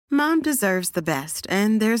Mom deserves the best,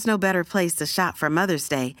 and there's no better place to shop for Mother's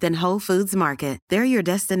Day than Whole Foods Market. They're your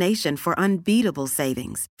destination for unbeatable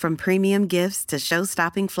savings, from premium gifts to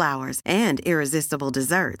show-stopping flowers and irresistible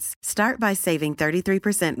desserts. Start by saving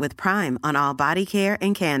 33% with Prime on all body care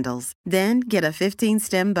and candles. Then get a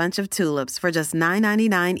 15-stem bunch of tulips for just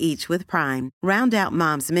 $9.99 each with Prime. Round out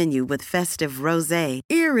Mom's menu with festive rosé,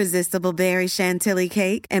 irresistible berry chantilly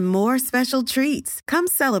cake, and more special treats. Come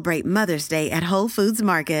celebrate Mother's Day at Whole Foods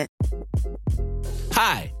Market.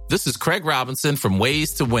 Hi, this is Craig Robinson from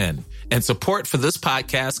Ways to Win, and support for this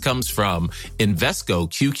podcast comes from Invesco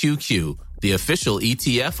QQQ, the official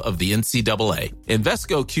ETF of the NCAA.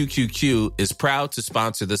 Invesco QQQ is proud to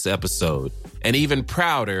sponsor this episode, and even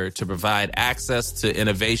prouder to provide access to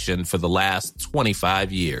innovation for the last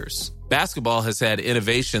 25 years. Basketball has had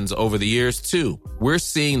innovations over the years, too. We're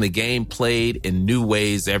seeing the game played in new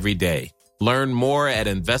ways every day. Learn more at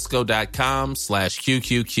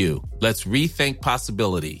Invesco.com/QQQ. Let's rethink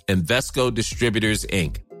possibility. Invesco Distributors,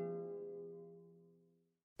 Inc.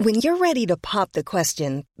 When you're ready to pop the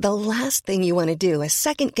question, the last thing you want to do is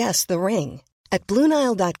second-guess the ring. At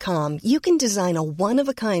BlueNile.com, you can design a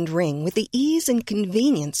one-of-a-kind ring with the ease and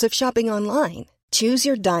convenience of shopping online. Choose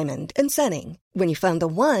your diamond and setting. When you find the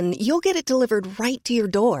one, you'll get it delivered right to your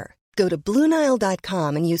door. Go to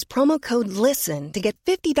BlueNile.com and use promo code LISTEN to get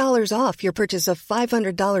 $50 off your purchase of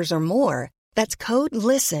 $500 or more. That's code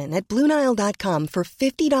LISTEN at BlueNile.com for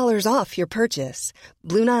 $50 off your purchase.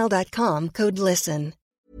 BlueNile.com, code LISTEN.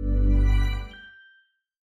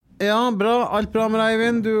 Ja, bra. Alt bra med deg,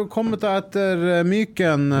 Eivind. Du kom til etter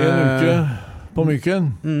Myken. En uke på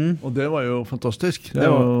Myken. Og det var jo fantastisk.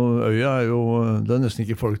 Øya det nesten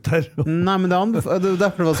ikke folk der. Nei, men det er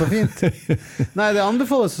derfor det var så fint. Nei, det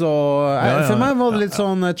anbefales så... For meg var det litt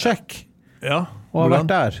sånn check. Ja. Og har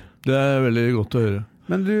vært der. Det er veldig godt å høre.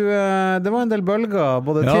 Men du, det var en del bølger,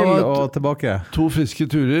 både til og tilbake. 2 friske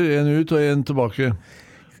turer, en ut og en tilbake.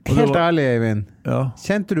 Og helt ærlig, Eivind. Ja.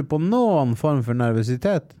 Kjente du på noen form for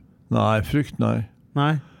nervøsitet? Nei, frykt, nei.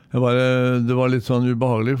 Nei? Det var litt sånn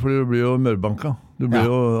ubehagelig, fordi du blir jo mørbanka. Du blir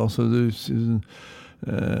jo, altså, det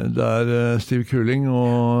stiv kuling,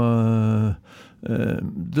 og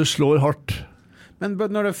det slår hardt. Men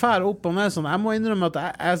når det fær opp og ned sånn, jeg må innrømme at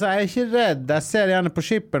jeg er ikke redd. Jeg ser gjerne på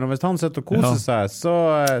skipperen, og hvis han sitter og koser seg, så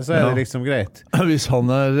det liksom greit. Hvis han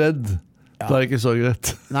redd, da det ikke så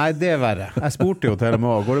greit. Nei, det verre. Jeg spurte jo til og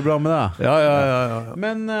med, går det bra med deg? Ja.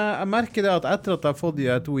 Men jeg merker det at etter at jeg har fått de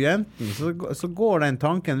 2 jentene, så går den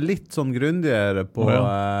tanken litt sånn grundigere på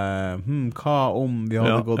hva om vi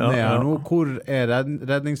hadde gått ned her nå? Hvor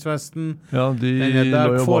redningsvesten? Ja, de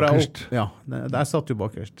lå jo bakerst. Ja, der satt jo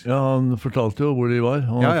bakerst. Ja, han fortalte jo hvor de var.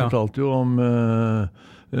 Han fortalte jo om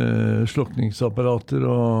slukningsapparater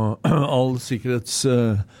og all sikkerhets...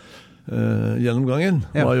 gjennomgangen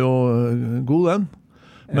var jo god den,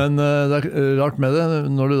 men det rart med det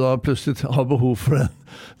når du da plutselig har behov for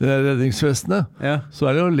det redningsvestene, så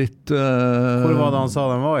det jo litt hvor var det han sa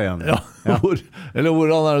den var igjen? Eller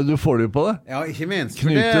hvordan det du får det på det? Ja, ikke minst, for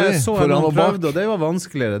det så jeg noen prøvde, og det var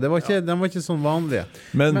vanskeligere, den var ikke sånn vanlige,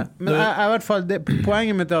 men i hvert fall,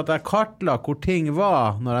 poenget mitt at jeg kartla hvor ting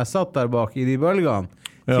var når jeg satt der bak i de bølgene,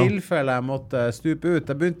 tilfelle jeg måtte stupe ut.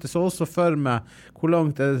 Jeg begynte så også for meg hvor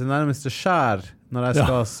langt det til nærmeste skjær når jeg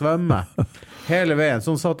skal svømme. Hele veien.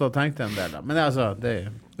 Sånn satt jeg og tenkte en del. Men altså, det...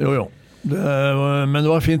 Jo. Men det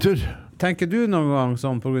var en fin tur. Tenker du noen gang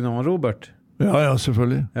sånn på grunn av Robert? Ja,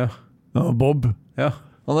 selvfølgelig. Ja, Bob. Ja.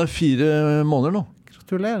 Han 4 måneder nå.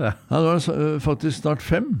 Gratulerer. Han var faktisk snart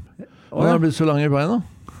 5. Han har blitt så lang i beina.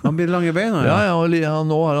 Han blir lang i beina, ja, og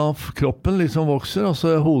nå har han kroppen liksom vokser, og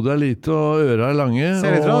så hodet lite, og øra lange.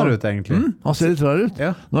 Ser litt rar ut, egentlig. Han ser litt rar ut.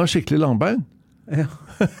 Ja. Nå har han skikkelig langbein. Ja.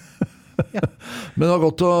 Men det var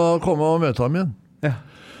godt å komme og møte ham igjen. Ja.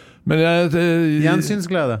 Men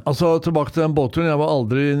gjensynsglede. Altså, tilbake til den båtturen, jeg var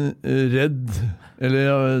aldri redd,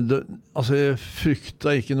 altså, jeg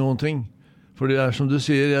frykta ikke noen ting. For det som du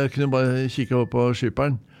sier, jeg kunne bare kikke opp på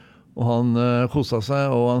skipperen, og han koset seg,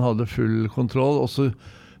 og han hadde full kontroll, og så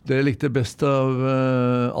det jeg likte best av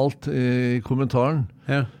alt i kommentaren,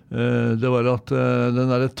 det var at den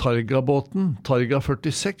der Targa-båten, Targa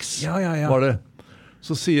 46, var det.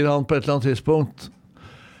 Så sier han på et eller annet tidspunkt,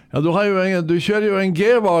 ja, du kjører jo en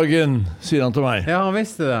G-wagen, sier han til meg. Ja, han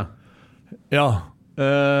visste det. Ja,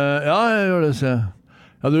 jeg gjør det, sier jeg.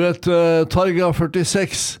 Ja, du vet, Targa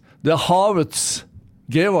 46, det havets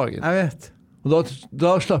G-wagen. Jeg vet. Og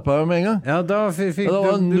da slappet jeg med en gang. Ja, da fikk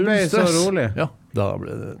du ble så rolig. Ja, da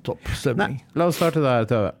ble det topp stemning. Nei, la oss starte der,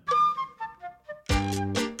 Tøve.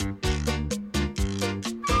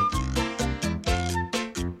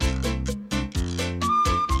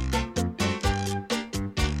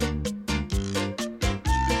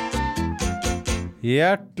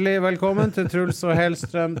 Hjertelig velkommen til Truls og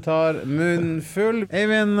Hellstrøm tar munnen full.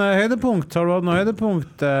 Eivind, høydepunkt. Har du hatt noe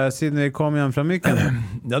høydepunkt siden vi kom hjem fra Myken?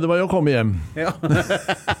 Ja, det var jo å komme hjem. Ja.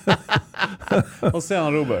 Og se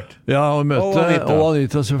han Robert. Ja, og møte og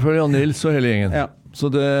Anita selvfølgelig, og Nils og hele gjengen. Ja.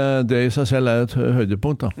 Så det i seg selv et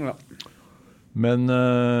høydepunkt da. Ja. Men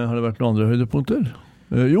har det vært noen andre høydepunkter?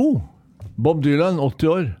 Jo, Bob Dylan,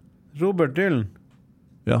 80 år. Robert Dylan?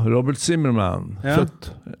 Ja, Robert Zimmerman,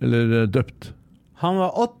 født, eller døpt. Han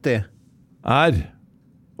var 80. 80.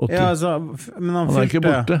 Ja, altså, men han er ikke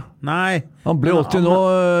borte. Nei. Han ble 80 nå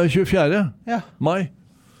 24. Mai.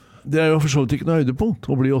 Det jo for så vidt ikke noe høydepunkt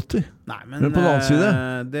å bli 80. Nei, men på den annen side.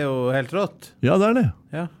 Det jo helt rått. Ja, det det.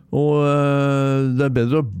 Ja. Og det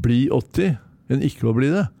bedre å bli 80 enn ikke å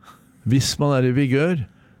bli det. Hvis man i vigør,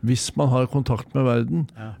 hvis man har kontakt med verden,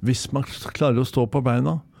 hvis man klarer å stå på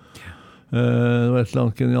beina. Det var et eller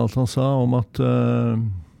annet genialt han sa om at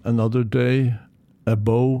another day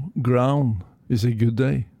above ground is a good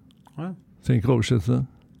day. Ja. Trenger ikke oversette det.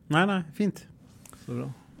 Nei, fint. Så bra.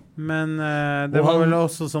 Men det var vel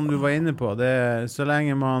også som du var inne på, så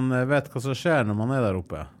lenge man vet hva som skjer når man der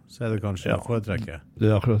oppe, så det kanskje foretrekket.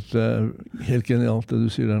 Det akkurat helt genialt det du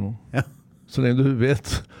sier der nå. Ja. Så lenge du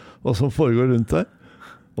vet hva som foregår rundt deg,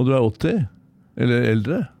 og du 80 eller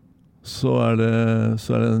eldre, så det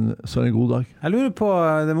en god dag. Jeg lurer på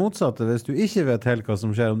det motsatte, hvis du ikke vet helt hva som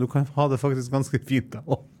skjer, om du kan ha det faktisk ganske fint da.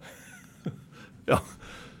 Ja.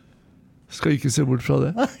 Skal ikke se bort fra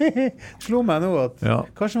det. Slå meg nå at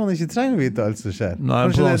kanskje man ikke trenger å vite alt som skjer. Nei,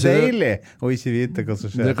 kanskje det deilig å ikke vite hva som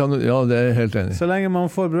skjer. Det helt enig. Så lenge man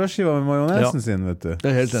får brødskiva med majonesen sin, vet du. Det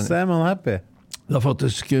helt enig. Så man happy. Det har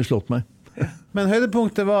faktisk slått meg. Men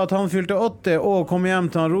høydepunktet var at han fylte 80 og kom hjem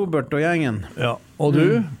til han Robert og gjengen. Ja, og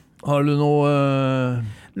du? Har du noe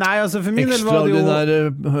Nei, altså for min del var det jo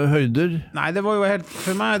ekstraordinære høyder? Nei, det var jo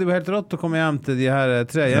for meg det var helt rått å komme hjem til de her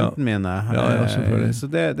 3 jentene mine. Ja, selvfølgelig. Så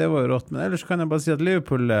det var jo rått. Men ellers kan jeg bare si at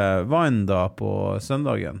Liverpool vant da på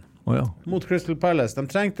søndagen. Mot Crystal Palace. De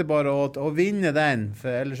trengte bare å vinne den,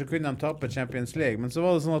 for ellers så kunne de tappe Champions League. Men så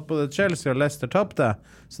var det sånn at både Chelsea og Leicester tappte,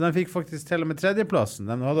 så de fikk faktisk til og med 3.-plassen.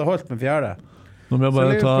 De hadde holdt med 4. Så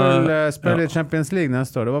Liverpool spiller i Champions League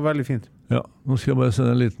neste år. Det var veldig fint. Ja, nå skal jeg bare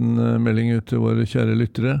sende en liten melding ut til våre kjære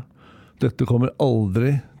lyttere. Dette kommer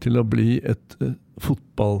aldri til å bli et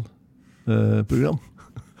fotballprogram.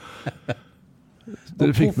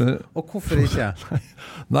 Og hvorfor ikke?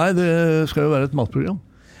 Nei, det skal jo være et matprogram.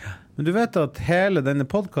 Men du vet at hele denne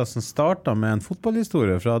podcasten startet med en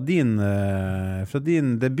fotballhistorie fra din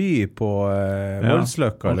debut på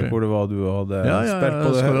Voldsløkka, eller hvor det var du hadde spilt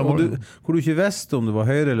på det, hvor du ikke visste om det var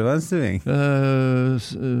høyre eller venstreving.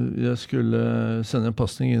 Jeg skulle sende en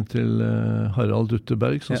passning inn til Harald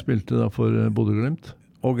Dutteberg, som spilte da for Bodø Glimt.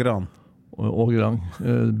 Og Gran. Og Gran,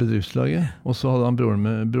 bedriftslaget. Og så hadde han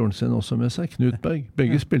broren sin også med seg, Knut Berg.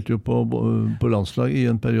 Begge spilte jo på landslaget i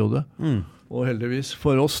en periode. Og heldigvis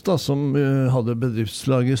for oss da, som hadde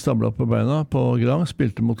bedriftslaget stablet på beina på Gran,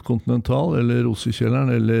 spilte mot Continental, eller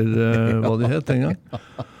Rosekjelleren, eller hva de het en gang.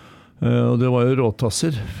 Og det var jo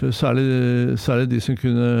råtasser, særlig de som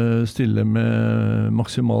kunne stille med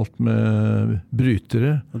maksimalt med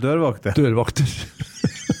brytere. Og dørvakter.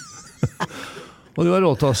 Og de var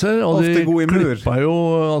råtasser, og de klippet jo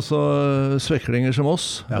sveklinger som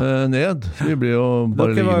oss ned. Så vi ble jo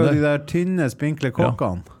bare liggende. Dere var jo de der tynne, spinkle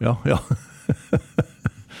kokkene. Ja.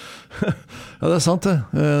 Ja, det sant det.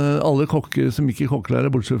 Alle kokker som gikk i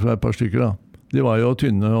kokkelære, bortsett fra et par stykker da, de var jo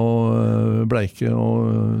tynne og bleike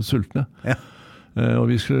og sultne. Ja. Og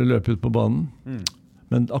vi skulle løpe ut på banen.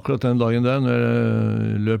 Men akkurat den dagen der, når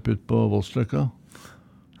jeg løp ut på Voldsløkka,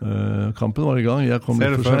 kampen var i gang, jeg kom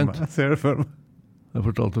litt for sent. Ser det for meg. Jeg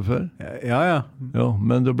fortalte det før. Ja,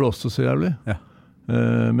 men det blåste så jævlig. Ja.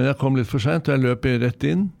 Men jeg kom litt for sent, og jeg løp rett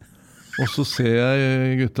inn. Og så ser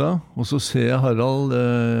jeg gutta, og så ser jeg Harald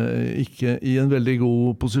ikke i en veldig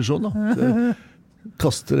god posisjon. Da.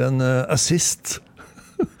 Kaster en assist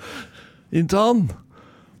inn til han.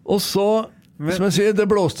 Og så, som jeg sier, det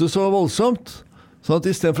blåste så voldsomt. Så at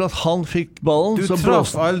i stedet for at han fikk ballen, så blåste... Du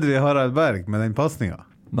traff aldri Harald Berg med den passningen?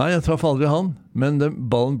 Nei, jeg traff aldri han, men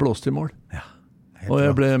ballen blåste i mål. Ja, og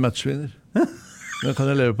jeg ble matchvinner. Det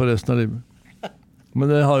kan jeg leve på resten av livet. Men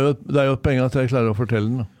det er jo et penger at jeg klarer å fortelle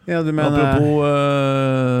den. Ja, du mener...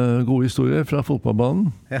 Apropos gode historier fra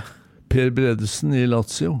fotballbanen. Ja. Per Bredesen i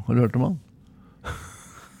Lazio, har du hørt om han?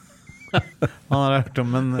 Han har hørt om,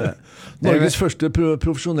 men... Norges første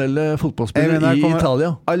profesjonelle fotballspiller i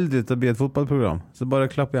Italia. Aldri til å bli et fotballprogram, så bare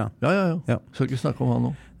klapp igjen. Ja. Skal ikke snakke om han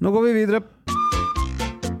nå. Nå går vi videre.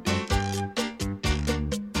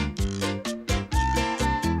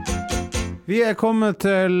 Vi kommet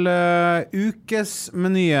til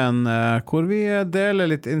ukesmenyen, hvor vi deler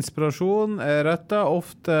litt inspirasjon, retter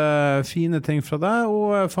ofte fine ting fra deg,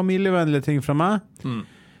 og familievennlige ting fra meg.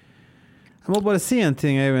 Jeg må bare si en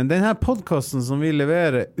ting, Eivind. Denne podcasten som vi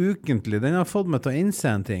leverer ukentlig, den har fått meg til å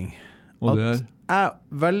innse en ting. Og det jeg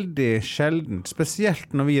veldig sjelden,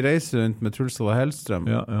 spesielt når vi reiser rundt med Trulsdal og Hellstrøm,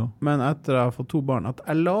 men etter jeg har fått 2 barn, at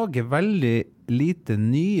jeg lager veldig lite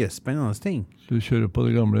nye, spennende ting. Du kjører på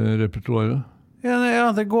det gamle repertoaret? Ja,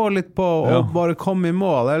 det går litt på å bare komme i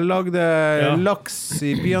mål. Jeg lagde laks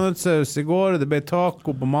i peanøttsaus i går, det ble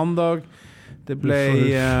taco på mandag. Det ble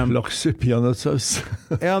laks i peanøttsaus.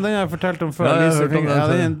 Ja, den har jeg fortalt om før.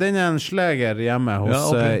 Den en sleger hjemme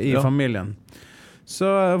i familien. Så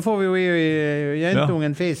får vi jo i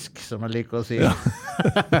jentungen fisk, som jeg liker å si.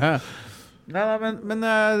 Men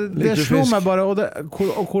det slo meg bare, og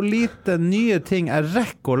hvor lite nye ting jeg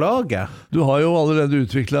rekker å lage. Du har jo allerede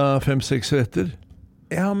utviklet 5-6 retter.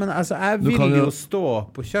 Ja, men altså, jeg vil jo stå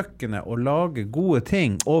på kjøkkenet og lage gode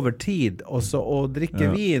ting over tid, og drikke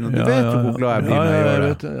vin, og du vet jo hvor glad jeg blir når jeg gjør det.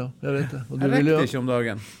 Jeg vet det. Jeg rekker det ikke om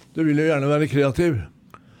dagen. Du vil jo gjerne være kreativ.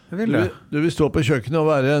 Du vil stå på kjøkkenet og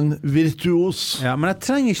være en virtuos. Ja, men jeg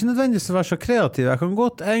trenger ikke nødvendigvis å være så kreativ. Jeg kan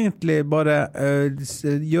godt egentlig bare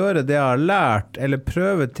gjøre det jeg har lært, eller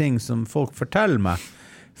prøve ting som folk forteller meg,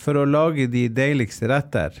 for å lage de deiligste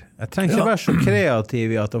retter. Jeg trenger ikke være så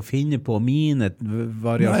kreativ i at å finne på mine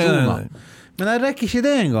variasjoner. Nei. Men jeg rekker ikke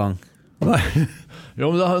det engang. Nei.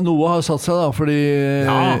 Jo, men noe har satt seg da, fordi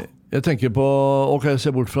jeg tenker på,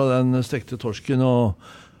 se bort fra den stekte torsken og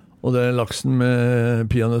det laksen med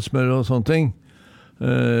peanøttsmør og sånne ting.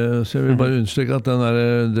 Så jeg vil bare understreke at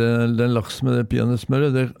den laksen med det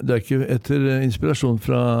peanøttsmøret, det ikke etter inspirasjon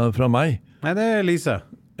fra meg. Nei, det Lise.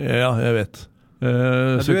 Ja, jeg vet.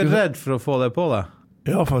 Du redd for å få det på deg?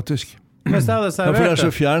 Ja, faktisk. Hvis jeg hadde servert for det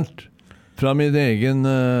så fjernt fra min egen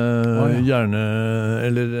hjerne,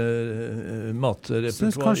 eller matrepertoar.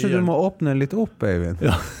 Synes kanskje du må åpne litt opp, Eivind?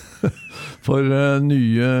 Ja. For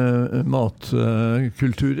nye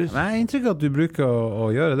matkulturer. Nei, jeg inntrykk at du bruker å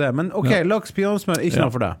gjøre det. Men laks, peanøttsmør, ikke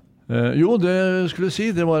noe for deg? Jo, det skulle jeg si.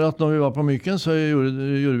 Det var at når vi var på Myken, så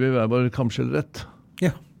gjorde vi hver vår kamskjellrett.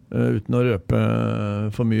 Ja. Uten å røpe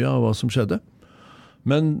for mye av hva som skjedde.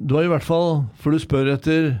 Men det var i hvert fall, for du spør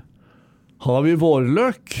etter, har vi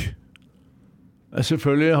vårløk?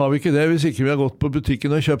 Selvfølgelig har vi ikke det hvis ikke vi har gått på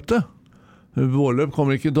butikken og kjøpt det. Vårløk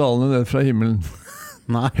kommer ikke dalende ned fra himmelen.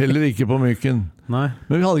 Nei. Heller ikke på Myken. Nei.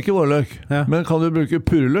 Men vi hadde ikke vårløk. Ja. Men kan du bruke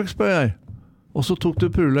purreløk, spør jeg. Og så tok du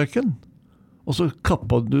purreløken, og så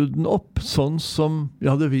kappet du den opp, sånn som jeg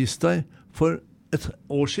hadde vist deg for et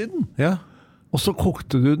år siden. Ja. Og så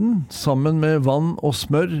kokte du den sammen med vann og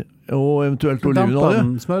smør, og eventuelt olivenolje.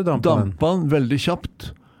 Dampa den veldig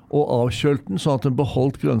kjapt, og avkjølte den sånn at den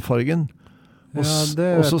beholdt grønnfargen. Og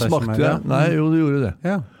så smakte jeg. Nei, jo, du gjorde det.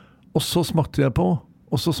 Ja. Og så smakte jeg på,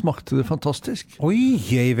 og så smakte det fantastisk. Oi,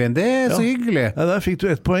 Eivind, det så hyggelig. Ja, der fikk du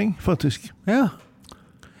 1 poeng, faktisk. Ja.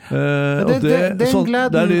 Det er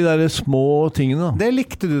de der små tingene. Det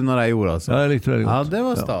likte du når jeg gjorde, altså? Ja, jeg likte det veldig godt. Ja, det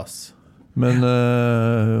var stas. Men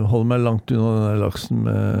hold meg langt unna den der laksen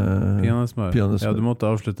med peanøttsmør. Ja, du måtte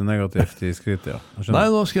avslutte negativt i skrittet, ja. Nei,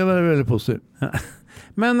 nå skal jeg være veldig positiv.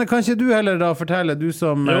 Men kan ikke du heller da fortelle, du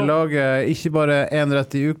som lager ikke bare 1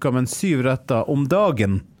 rett i uka, men 7 retter om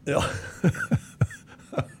dagen? Ja.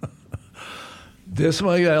 Det som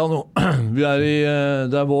greia nå, det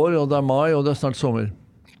er vår, og det er mai, og det er snart sommer.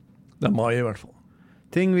 Det er mai i hvert fall.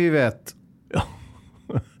 Ting vi vet. Ja.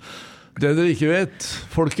 Det dere ikke vet,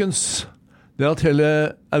 folkens, det er at hele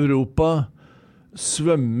Europa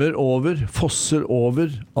svømmer over, fosser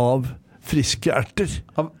over av friske erter.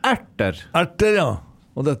 Av erter? Erter, ja.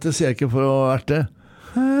 Og dette sier jeg ikke for å erte.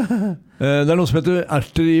 Det er noe som heter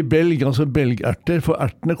erter i belg, altså belgerter, for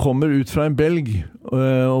ertene kommer ut fra en belg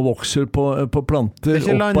og vokser på planter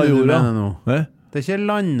opp av jorda. Det er ikke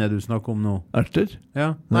landet du snakker om nå. Erter?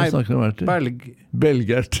 Ja. Nei, snakker om erter.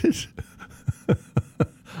 Belgerter.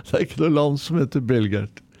 Det er ikke noe land som heter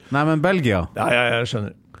belgerter. Nei, men Belgia. Ja, jeg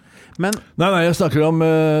skjønner. Men Nei, jeg snakker om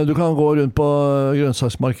du kan gå rundt på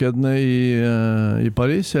grønnsaksmarkedene i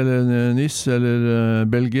Paris, eller Nice, eller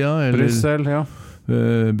Belgia, eller Brussel, ja.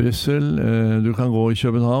 Brussel, du kan gå i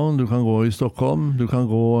København, du kan gå i Stockholm, du kan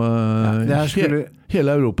gå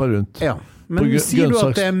hele Europa rundt. Ja. Men sier du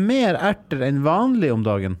at det er mer erter enn vanlig om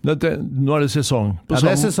dagen? Nå er det sesong. Det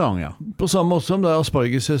er sesong, ja. På samme måte som det er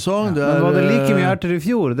aspargesesong. Ja. Men var det like mye erter i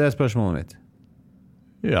fjor? Det er spørsmålet mitt.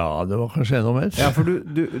 Ja, det var kanskje enda mer. Ja, for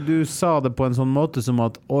du sa det på en sånn måte som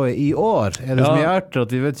at i år er det så mye erter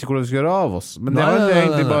at vi vet ikke hvordan vi skal gjøre av oss. Men det handler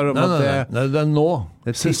egentlig bare om at det er nå.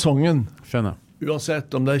 Sesongen. Skjønner.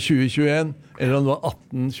 Uansett om det 2021 eller om det var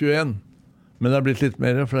 1821. Men det blitt litt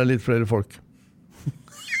mer, for det litt flere folk.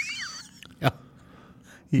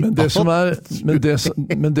 Men det som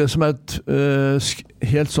et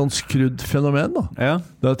helt sånn skrudd fenomen da,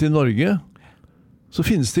 det at I Norge så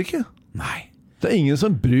finnes det ikke. Nei. Det ingen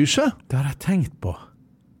som bryr seg. Det har jeg tenkt på.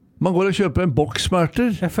 Man går og kjøper en boks med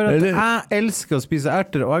erter. Jeg elsker å spise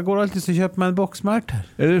erter, og jeg går alltid til å kjøpe meg en boks med erter.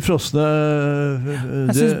 Eller frosne...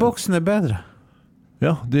 Jeg synes boksen bedre.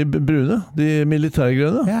 Ja, de brune, de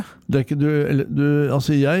militærgrønne. Ja. Det ikke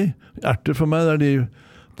altså erter for meg, det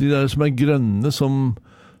de der som grønne, som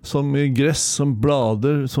gress, som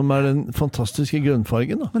blader, som den fantastiske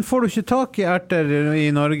grønnfargen. Da. Men får du ikke tak I erter I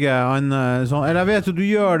Norge? Eller jeg vet jo du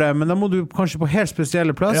gjør det, men da må du kanskje på helt spesielle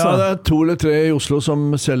plasser? Ja, det 2 eller 3 I Oslo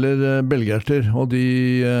som selger belgerter, og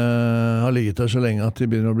de har ligget der så lenge at de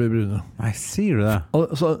begynner å bli brune. Nei, sier du det?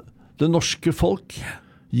 Altså, det norske folk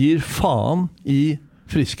gir faen I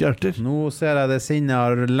friske erter. Nå ser jeg det sinnet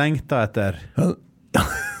har lengtet etter. Ja.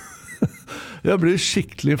 Jeg blir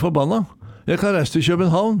skikkelig forbannet. Jeg kan reise til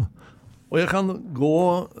København, og jeg kan gå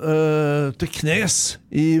til knes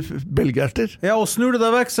I belgerter. Ja, og snur du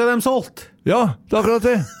deg vekk, så de solgt. Ja, det akkurat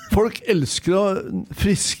det. Folk elsker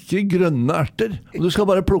friske, grønne erter. Og du skal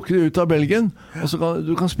bare plukke det ut av Belgien, og så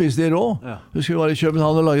du kan spise det rå. Ja. Du skulle være I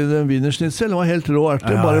København og lage en wienersnitzel. Det var helt rå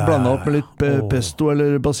erter, bare blandet opp med litt pesto eller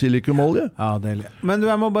basilikumolje. Ja, deilig. Men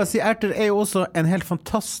jeg må bare si, erter jo også en helt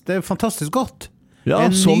fantastisk godt. Ja,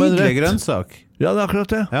 en nydelig grønnsak. Ja, det akkurat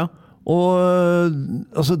det. Ja. Og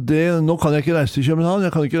altså nå kan jeg ikke reise til København, jeg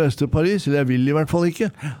kan ikke reise til Paris, eller jeg vil I hvert fall ikke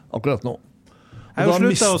akkurat nå. Jeg har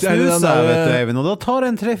sluttet å snuse, vet du, Eivind, og da tar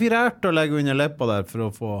en 3-4 erter og legger under leppa der for å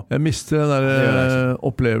få... Jeg mister den der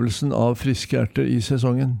opplevelsen av friske erter I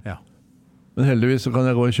sesongen. Ja. Men heldigvis så kan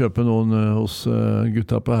jeg gå og kjøpe noen hos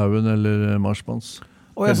gutta på Haugen eller Marsmanns.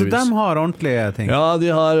 Ja, så de har ordentlige ting? Ja, de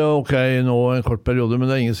har nå en kort periode, men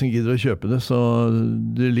det ingen som gidder å kjøpe det, så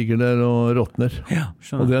de ligger der og råtner. Ja,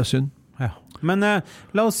 og det synd. Ja. Men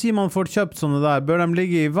la oss si man får kjøpt sånne der. Bør de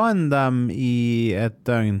ligge I vann dem I et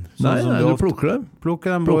døgn? Nei, du plukker dem.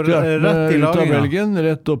 Plukker dem rett I ut av belgen,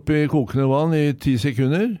 rett opp I kokende vann I 10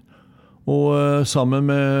 sekunder. Og sammen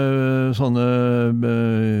med sånne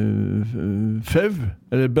fev,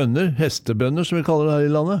 eller bønner, hestebønner som vi kaller det her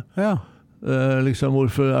I landet. Ja. Liksom,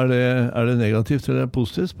 hvorfor det negativt eller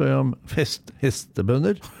positivt? Spør jeg om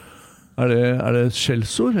hestebønner. Det et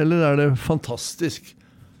skjellsord, eller det fantastisk?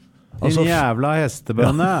 Altså, din jævla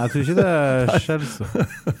hestebønne. Ja. Jeg tror ikke det skjellsord.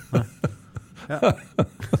 Ja.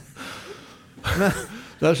 Men,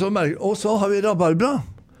 det så merkelig. Og så har vi rabarbra.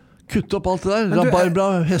 Kutt opp alt det der.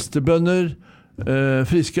 Rabarbra, hestebønner,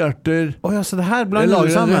 friske erter. Ja, så det her blander du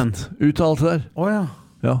sammen? Ut av alt det der. Ja.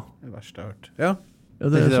 Ja. Det verste jeg har hørt. Ja. Ja,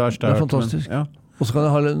 det fantastisk. Men, ja. Og så kan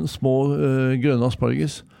jeg ha en små grønne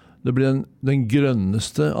asparges. Det blir den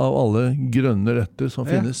grønneste av alle grønne retter som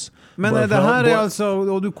finnes. Men det her altså,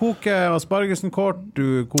 og du koker aspargesen kort,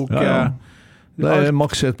 du koker... Det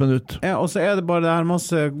maks 1 minutt. Ja, og så det bare det her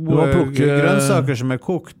masse gode grønnsaker som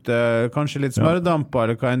kokt, kanskje litt smørdamper,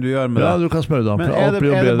 eller hva enn du gjør med det. Ja, du kan smørdampe. Men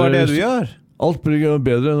det bare det du gjør? Alt blir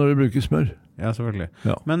bedre når du bruker smør. Ja, selvfølgelig.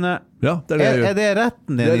 Ja. Men det det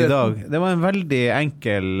retten din I dag? Det var en veldig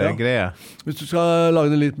enkel greie. Hvis du skal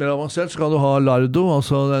lage det litt mer avansert, så kan du ha lardo,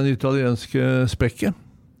 altså den italienske spekket.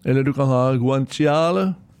 Eller du kan ha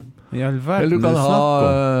guanciale. Eller du kan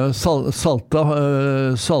ha salta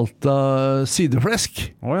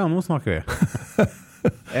sideflesk. Ja, nå snakker vi.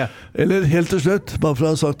 Ja. Eller helt til slutt, bare for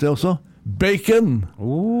å ha sagt det også, bacon.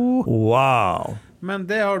 Wow! Men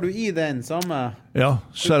det har du I den samme? Ja,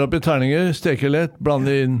 skjær opp I terninger, steker lett,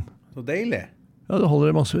 blande inn. Så deilig. Ja, det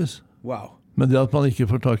holder I massevis. Wow. Men det at man ikke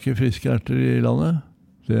får tak I friske erter I landet,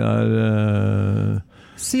 det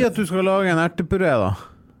Si at du skal lage en ertepuré da.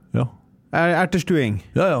 Ja. Ertestuing.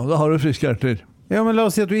 Ja, da har du friske erter. Ja, men la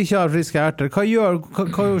oss si at du ikke har friske erter.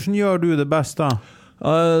 Hvordan gjør du det best da?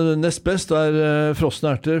 Nest best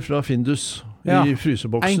frosne erter fra Findus. I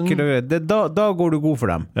fryseboksen. Enkelt og greit. Da går du god for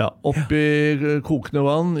dem. Ja, opp I kokende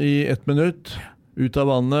vann I 1 minutt, ut av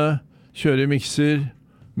vannet, kjøre I mikser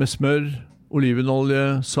med smør,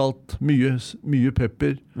 olivenolje, salt, mye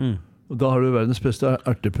pepper. Og da har du verdens beste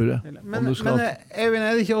ertepuré. Men Eivind,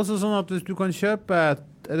 det ikke også sånn at hvis du kan kjøpe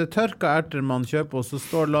det tørka erter man kjøper, og så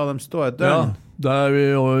la dem stå et døgn? Ja. Da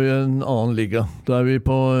vi over I en annen liga. Da vi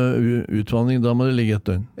på utvanning, da må det ligge et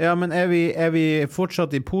døgn. Ja, men vi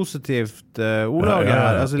fortsatt I positivt ordlaget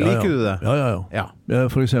her? Altså, liker du det? Ja.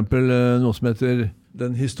 For eksempel noe som heter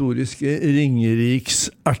den historiske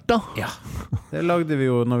Ringerikserta. Ja, det lagde vi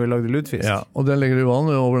jo når vi lagde lutefisk. Ja, og den legger du I vann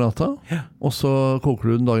over natta, og så koker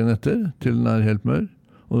du den dagen etter til den helt mør.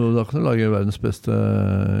 Og da kan du lage verdens beste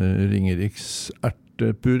Ringeriks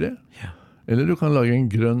ertepuré. Ja. Eller du kan lage en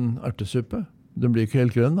grønn ertesuppe. Den blir ikke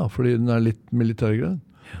helt grønn da, fordi den litt militærgrønn.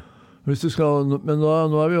 Ja. Hvis du skal, men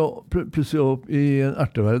nå vi jo plutselig opp i en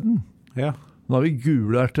erteverden. Ja. Nå har vi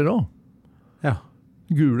gule erter også. Ja.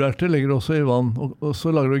 Gule erter legger du også i vann, og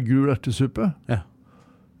så lager du gul ertesuppe. Ja.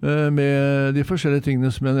 Med de forskjellige tingene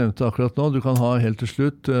som jeg nevnte akkurat nå. Du kan ha helt til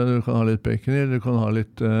slutt, du kan ha litt bacon i, du kan ha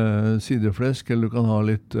litt sideflesk, eller du kan ha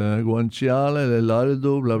litt guanciale, eller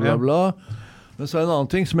lardo, bla bla bla. Men så en annen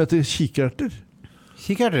ting som heter kikerter.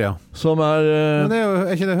 Kikerter, ja. Som men det jo,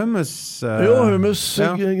 ikke det hummus? Jo, hummus,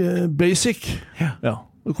 basic. Ja. Ja.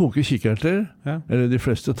 Du koker kikerter, eller de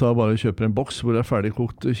fleste bare kjøper en boks hvor det ferdig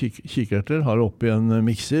kokt kikerter, har det oppi en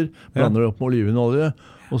mikser, blander det opp med olivenolje,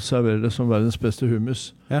 og serverer det som verdens beste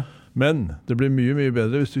hummus. Ja. Men det blir mye, mye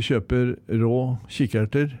bedre hvis du kjøper rå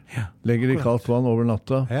kikerter, legger i kaldt vann over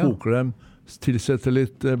natta, koker dem, tilsetter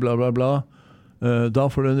litt bla bla bla. Da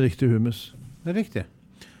får du en riktig hummus. Det riktig.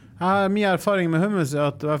 Min erfaring med hummus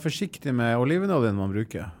at vær forsiktig med olivenoljen man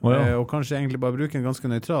bruker. Og kanskje egentlig bare bruke en ganske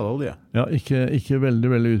nøytral olje. Ja, ikke veldig,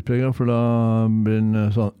 veldig utpreget, for da blir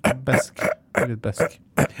den sånn besk. Litt besk.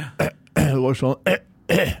 Det går sånn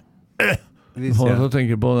Jeg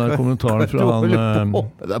tenker på den kommentaren fra han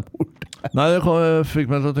Nei, det fikk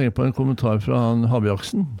meg til å tenke på en kommentar fra han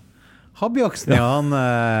Habjaksen. Habjaksen, ja, han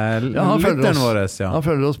lytteren vår, ja. Han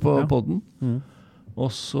følger oss på podden. Og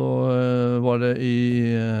så var det i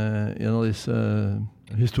en av disse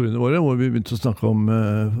historiene våre hvor vi begynte å snakke om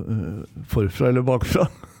forfra eller bakfra.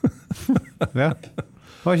 Ja.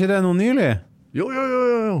 Var ikke det noe nylig? Jo.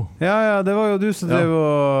 Ja, det var jo du som drev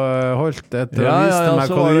og holdt etter og viste meg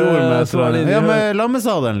hva du gjorde med med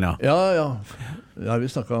lammesadelen, ja. Ja, vi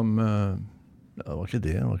snakket om det var ikke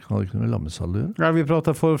det, det hadde ikke noe med lammesadel. Ja, vi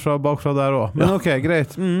pratet forfra og bakfra der også. Men ok,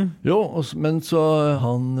 greit. Jo, men så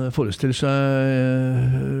han forestiller seg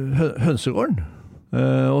hønsegården.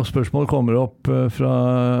 Og spørsmålet kommer opp fra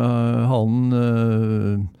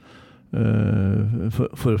hanen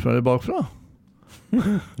forfra eller bakfra.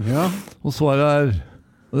 Ja. Og svaret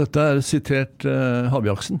og dette sitert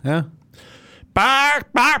Habjaksen. Ja. Bak.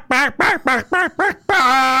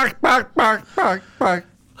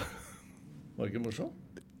 Var det ikke morsomt?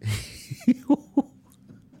 Jo.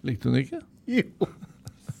 Likte hun ikke? Jo.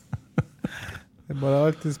 Det bare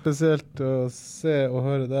alltid spesielt å se og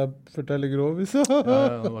høre deg fortelle grovis.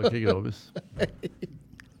 Ja, det var ikke grovis.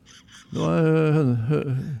 Det var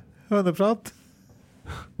høneprat.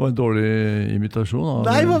 Det var en dårlig imitasjon av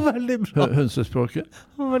Nei, det var veldig bra. Hønsespråket.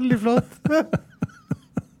 Det var veldig flott.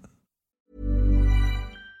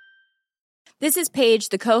 This is Paige,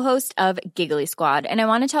 the co-host of Giggly Squad, and I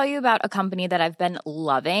want to tell you about a company that I've been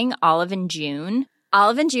loving, Olive & June.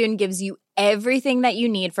 Olive & June gives you everything that you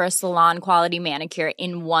need for a salon-quality manicure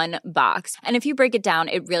in one box. And if you break it down,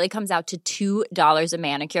 it really comes out to $2 a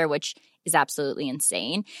manicure, which is absolutely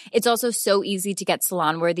insane. It's also so easy to get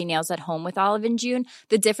salon-worthy nails at home with Olive & June.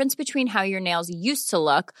 The difference between how your nails used to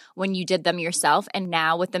look when you did them yourself and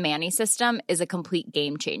now with the Mani system is a complete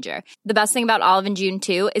game changer. The best thing about Olive & June,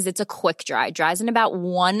 too, is it's a quick dry. Dries in about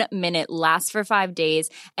 1 minute, lasts for 5 days,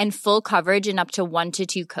 and full coverage in up to 1 to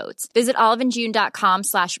 2 coats. Visit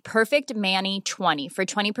oliveandjune.com/perfectmani20 for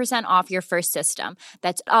 20% off your first system.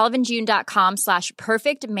 That's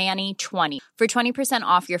oliveandjune.com/perfectmani20 for 20%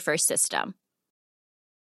 off your first system.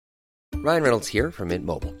 Ryan Reynolds here from Mint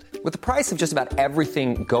Mobile. With the price of just about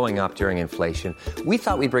everything going up during inflation, we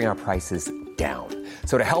thought we'd bring our prices down.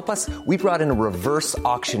 So to help us, we brought in a reverse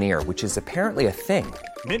auctioneer, which is apparently a thing.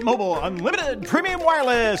 Mint Mobile Unlimited Premium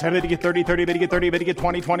Wireless. How to get 30, 30, how to get 30, how to get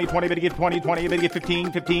 20, 20, 20, how to get 20, 20, how to get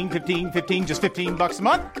 15, 15, 15, 15, just $15 a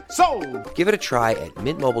month? Sold! Give it a try at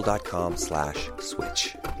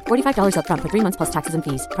mintmobile.com/switch. $45 up front for 3 months plus taxes and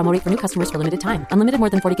fees. Promo rate for new customers for limited time. Unlimited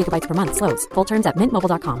more than 40 gigabytes per month. Slows full terms at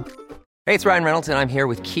mintmobile.com. Hey, it's Ryan Reynolds, and I'm here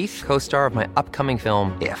with Keith, co-star of my upcoming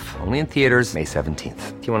film, If, only in theaters May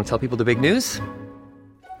 17th. Do you want to tell people the big news?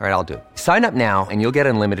 All right, I'll do it. Sign up now and you'll get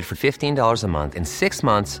unlimited for $15 a month and 6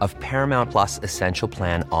 months of Paramount Plus Essential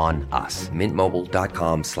Plan on us.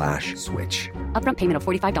 mintmobile.com/switch. Upfront payment of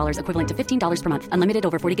 $45 equivalent to $15 per month. Unlimited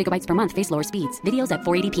over 40 gigabytes per month. Face lower speeds. Videos at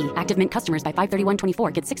 480p. Active Mint customers by 531.24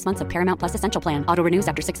 get 6 months of Paramount Plus Essential Plan. Auto renews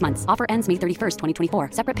after 6 months. Offer ends May 31st, 2024.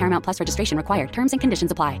 Separate Paramount Plus registration required. Terms and conditions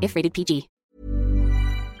apply if rated PG.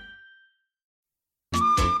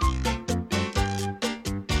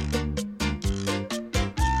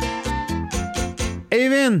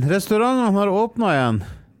 Eivind, restaurantene har åpnet igjen.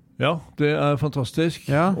 Ja, det fantastisk,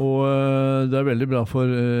 og det veldig bra for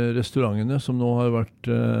restaurantene som nå har vært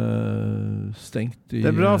stengt.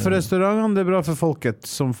 Det bra for restaurantene, det bra for folket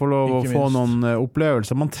som får lov å få noen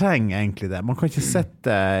opplevelser. Man trenger egentlig det. Man kan ikke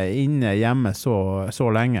sitte inne hjemme så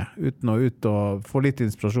lenge uten å ut og få litt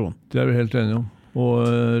inspirasjon. Det vi helt enige om. Og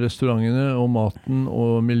restaurantene og maten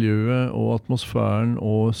og miljøet og atmosfæren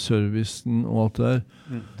og servicen og alt det der,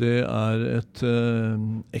 det et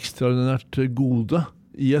ekstraordinært gode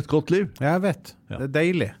i et godt liv. Jeg vet. Det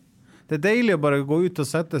deilig. Det deilig å bare gå ut og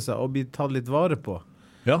sette seg og bli tatt litt vare på.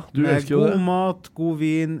 Ja, du elsker god det. God mat, god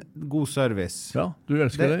vin, god service. Ja, du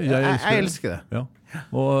elsker det. Jeg elsker det. Ja.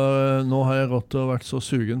 Og nå har jeg gått og vært så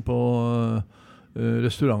sugen på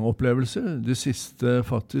restaurantopplevelser det siste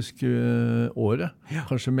faktisk året.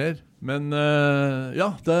 Kanskje mer. Men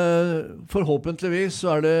ja, forhåpentligvis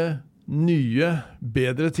så det nye,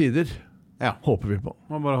 bedre tider. Ja. Håper vi på.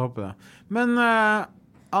 Må bare håpe det. Men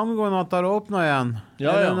angående at det har åpnet igjen,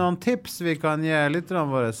 det noen tips vi kan gi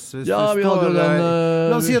lytterne våre? Vi hadde den...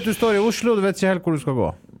 La oss si at du står i Oslo, du vet ikke helt hvor du skal gå.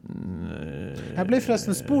 Jeg ble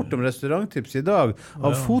forresten spurt om restauranttips i dag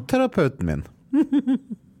av fotterapeuten min.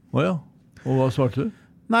 Åja. Og hva svarte du?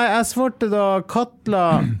 Nei, jeg svarte da Katla,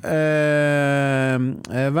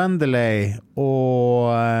 Vendeley og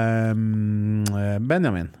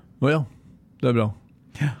Benjamin. Åja, det bra.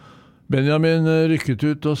 Ja. Benjamin rykket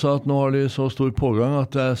ut og sa at nå har de så stor pågang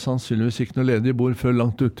at det sannsynligvis ikke noe ledig bord før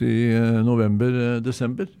langt ute i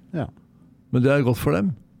november-desember. Ja. Men det godt for dem.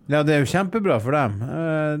 Ja, det jo kjempebra for dem.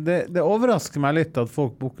 Det overrasker meg litt at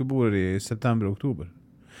folk booker bord i september-oktober.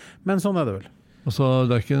 Men sånn det vel. Altså,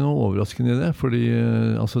 det ikke noe overraskende i det, fordi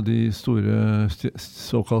altså, de store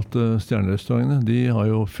såkalte stjernerestaurantene, de har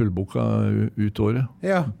jo fullboka ut året.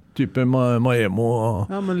 Ja. Type Maemo.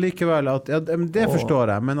 Ja, men likevel, det forstår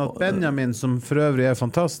jeg, men at Benjamin, som for øvrig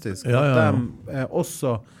fantastisk, at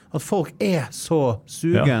folk så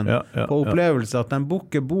sugen på opplevelse, at de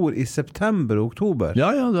booker bord i september-oktober. Ja,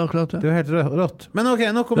 det akkurat det. Det jo helt rått. Men ok,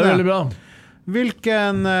 nok om det. Det veldig bra.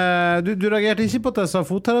 Hvilken, du reagerte ikke på at jeg sa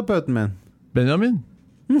fotterapeuten min? Benjamin?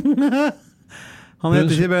 Han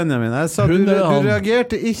heter ikke Benjamin. Jeg sa, du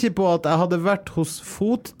reagerte ikke på at jeg hadde vært hos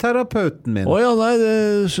fotterapeuten min. Åja, nei,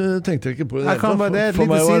 det tenkte jeg ikke på. For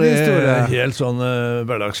meg var det helt sånn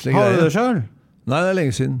hverdagslig greie. Har du det selv? Nei, det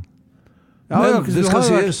lenge siden. Men det skal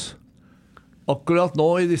sies. Akkurat nå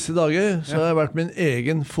i disse dager så har jeg vært min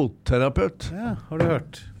egen fotterapeut. Ja, har du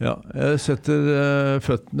hørt? Ja, jeg setter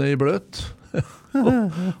føttene i bløt.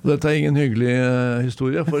 Og dette ingen hyggelig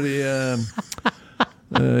historie, fordi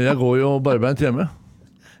jeg går jo barbeint hjemme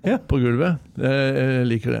på gulvet. Jeg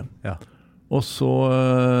liker det. Ja. Og så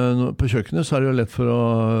på kjøkkenet så det jo lett for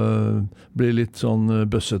å bli litt sånn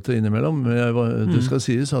bøssete innimellom. Det skal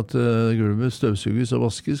sies at gulvet støvsuges og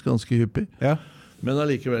vaskes ganske hyppig. Ja. Men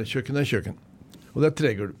allikevel, kjøkken kjøkken. Og det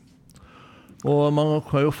tregulv. Og man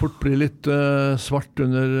kan jo fort bli litt svart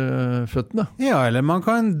under føttene. Ja, eller man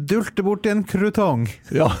kan dulte bort i en krutong.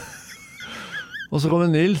 Ja. Og så kommer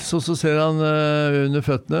Nils, og så ser han under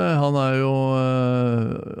føttene. Han jo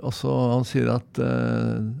altså, han sier at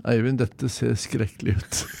Eivind, dette ser skrekkelig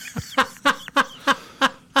ut.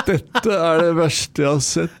 Dette det verste jeg har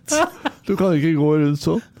sett. Du kan ikke gå rundt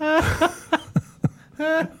sånn.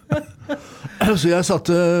 Så jeg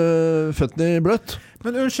satte føttene i bløtt.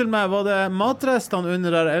 Men unnskyld meg, var det matrestene under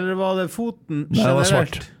der, eller var det foten generelt? Nei, det var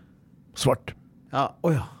svart. Svart. Ja,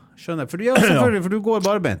 skjønner. For selvfølgelig, for du går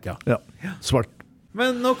barbeint, Ja, svart.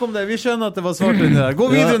 Men nok om det, vi skjønner at det var svart under der. Gå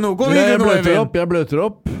videre nå, Jeg bløter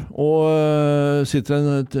opp, og sitter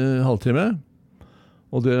en halvtime.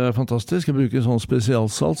 Og det fantastisk. Jeg bruker en sånn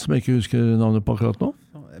spesialsalt som jeg ikke husker navnet på akkurat nå.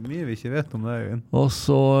 Det mye vi ikke vet om det, Øyvind. Og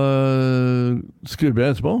så skrubber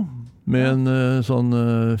jeg etterpå med en sånn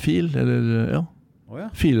fil, eller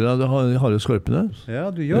filer av de harde skorpene. Ja,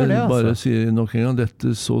 du gjør det, altså. Bare sier nok en gang,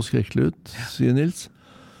 dette så skrekkelig ut, sier Nils.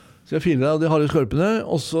 Så jeg filer av de harde skorpene,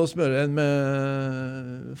 og så smører jeg en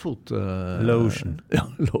med lotion. Ja,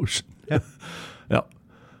 lotion. Ja.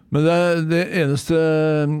 Men det eneste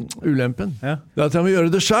ulempen, det at jeg må gjøre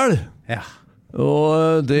det selv. Ja.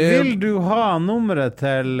 Og det... Vil du ha nummeret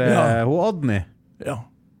til Odny? Ja.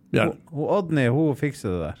 Odny, hun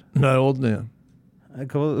fikser det der. Det Odny,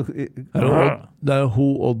 Det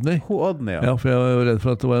Odny. Odny, ja. For jeg var jo redd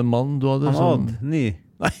for at det var en mann du hadde. Odny.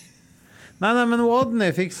 Nei, men Odny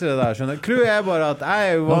fikser det der, skjønner. Clouet bare at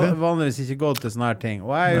jeg jo vanligvis ikke gått til sånne her ting.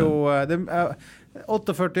 Og jeg jo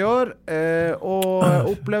 48 år, og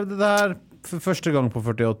opplevde det her for første gang på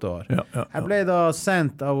 48 år. Jeg ble da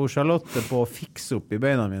sendt av Charlotte på å fikse opp I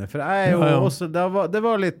beina mine, for jeg jo også, det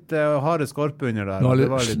var litt harde skorpe under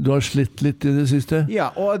der. Du har slitt litt I det siste? Ja,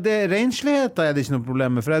 og rensligheten det ikke noe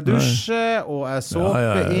problem med, for jeg dusjer, og jeg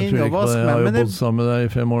såper inn og vasker meg. Jeg har jo bodd sammen med deg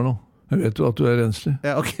I 5 år nå. Jeg vet jo at du renslig.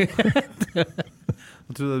 Ja, ok.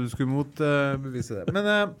 Jeg trodde du skulle motbevise det.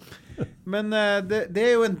 Men det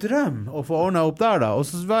jo en drøm å få ordnet opp der da. Og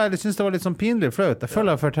så synes jeg det var litt sånn pinlig flaut. Jeg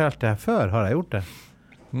føler jeg har fortalt det før. Har jeg gjort det?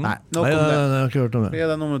 Nei, nok om det. Jeg har ikke hørt om det. Vi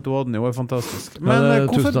det nummer til Odden, det var fantastisk. Men vi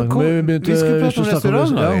skulle prate om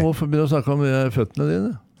restauranter. Ja, hvorfor begynner å snakke om føttene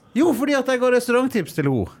dine? Jo, fordi at jeg går restauranttips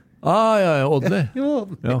til henne. Ja, Odni.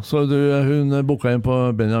 Ja, så hun boka inn på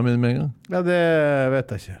Benjamin med en gang? Ja, det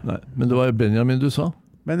vet jeg ikke. Nei, men det var Benjamin du sa?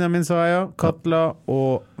 Benjamin sa jeg, Katla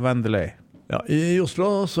og Vendeløy. Ja, I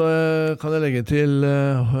Oslo så kan jeg legge til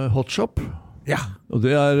Hotshop. Ja. Og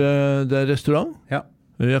det er restaurant. Ja.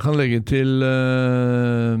 Jeg kan legge til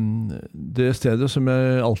det stedet som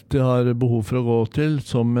jeg alltid har behov for å gå til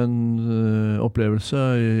som en opplevelse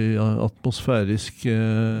I atmosfærisk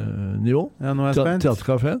nivå. Ja, nå jeg spent.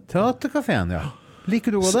 Teaterkaféen. Teaterkaféen, ja.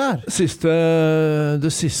 Liker du å gå der?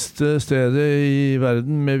 Det siste stedet I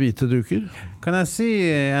verden med hvite duker. Kan jeg si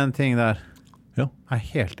en ting der? Ja.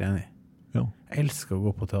 Jeg helt enig. Ja. Jeg elsker å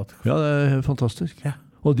gå på teaterkafé. Ja, det fantastisk. Ja.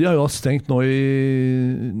 Og de har jo hatt stengt nå I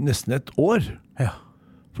nesten et år. Ja.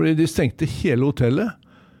 Fordi de stengte hele hotellet.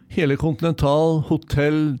 Hele Continental,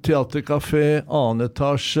 hotell, teaterkafé, annen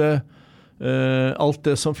etasje, alt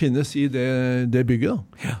det som finnes I det bygget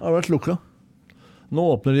da, har vært lukket. Nå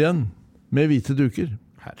åpner de igjen med hvite duker.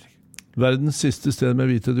 Herregud. Verdens siste sted med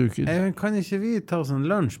hvite duker. Kan ikke vi ta oss en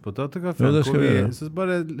lunsj på teaterkafé? Ja, det skal vi gjøre. Så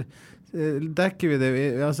bare dekker vi det.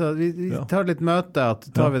 Altså, vi tar litt møte,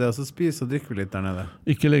 tar vi det, og så spiser og drikker vi litt der nede.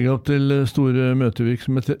 Ikke legge opp til store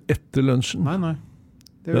møtevirksomheter etter lunsjen. Nei.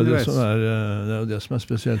 Det er jo det som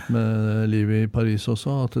spesielt med livet I Paris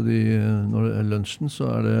også, at når det lunsjen,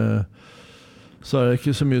 så det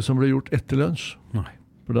ikke så mye som blir gjort etter lunsj. Nei.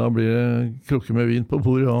 For da blir det krukker med vin på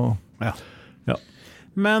bordet. Ja.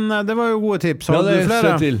 Men det var jo gode tips. Har det du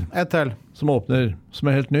flere? Et til. Som åpner,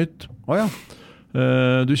 som helt nytt. Ja.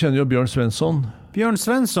 Du kjenner jo Bjørn Svensson. Bjørn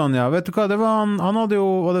Svensson, ja. Vet du hva? Det var han hadde jo,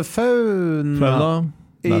 var det Fauna?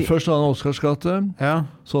 Nei, først hadde han Oscarsgate. Ja.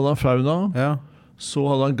 Så hadde han Fauna. Ja. Så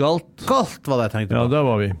hadde han Galt. Galt var det jeg tenkte på. Ja, der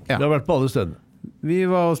var vi. Ja. Det har vært på alle steder. Vi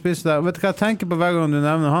var og spiste der. Vet du hva jeg tenker på hver gang du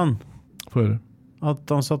nevner han? Få høre.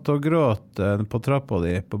 At han satt og gråt på trappa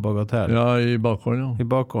di på Bagatell. Ja, I bakgården, ja. I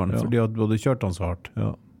bakgården, fordi at du hadde kjørt han så hardt.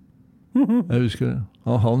 Ja. Jeg husker det.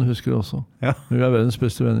 Han husker det også. Ja. Vi verdens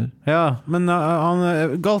beste venner. Ja, men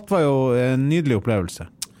Galt var jo en nydelig opplevelse.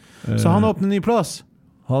 Så han åpnet en ny plass.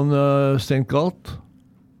 Han stengt Galt.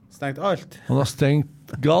 Stengt alt. Han har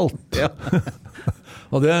stengt Galt. Ja.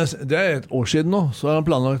 Og det et år siden nå, så har han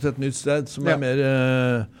planlagt et nytt sted som mer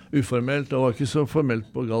uformelt, og var ikke så formelt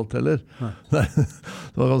på Galt heller. Nei.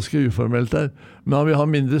 Det var ganske uformelt der. Men han vil ha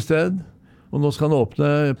mindre sted, og nå skal han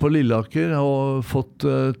åpne på Lilleaker, og fått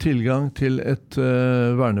tilgang til et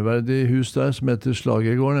verneverdig hus der, som heter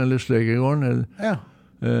Slagergården, eller Slegergården,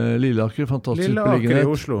 eller Lilleaker, fantastisk beliggenhet. Lilleaker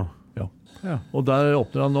I Oslo. Ja. Og der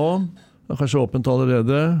åpner han nå. Det kanskje åpent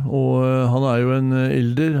allerede, og han jo en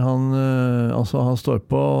ilder. Han står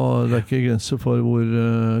på, det ikke grenser for hvor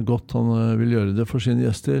godt han vil gjøre det for sine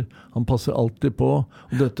gjester. Han passer alltid på,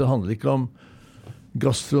 og dette handler ikke om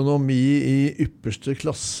gastronomi I ypperste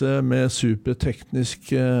klasse med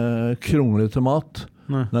superteknisk kronglete mat.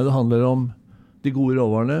 Nei, det handler om de gode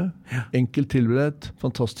råvarene, enkelt tilberedt,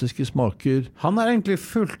 fantastiske smaker. Han har egentlig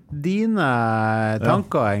fulgt dine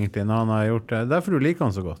tanker egentlig når han har gjort det. Derfor du liker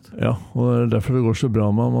han så godt. Ja, og derfor det går så bra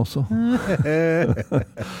med ham også.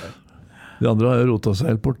 De andre har jo rotet seg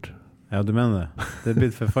helt bort. Ja, du mener det. Det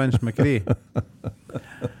blitt for fanns med kri.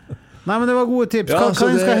 Nei, men det var gode tips. Hva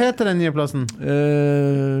skal hete den nye plassen?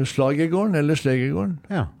 Slagergården eller Slegergården?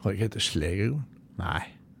 Ja. Kan ikke hete Slegergården? Nei.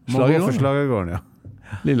 Må gå for Slagergården, ja.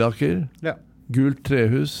 Lilleaker. Ja. Gult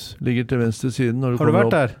trehus ligger til venstre siden. Når har du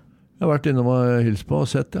vært der? Jeg har vært innom og hilst på og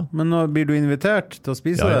sett, ja. Men nå blir du invitert til å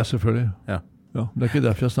spise det? Ja, selvfølgelig. Ja. Det ikke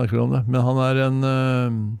derfor jeg snakker om det. Men han en...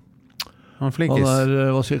 han flinkis. Han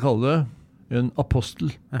hva skal jeg kalle det? En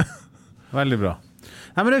apostel. Ja. Veldig bra.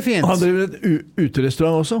 Nei, men det fint. Han driver et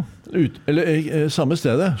uterestaurant også. Eller samme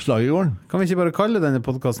stedet, Slagergården. Kan vi ikke bare kalle denne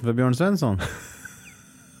podcasten for Bjørn Svensson?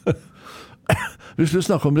 Vi skulle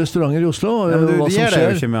snakke om restauranter I Oslo og hva som skjer. Det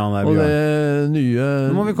jo ikke med han der, og det nye...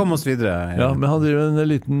 Nå må vi komme oss videre. Ja, men han driver en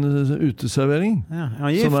liten uteservering. Ja,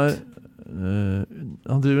 han gift.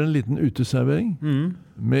 Han driver en liten uteservering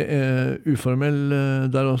med uformell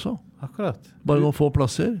der også. Akkurat. Bare noen få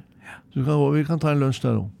plasser. Så vi kan ta en lunsj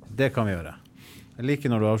der også. det kan vi gjøre. Jeg liker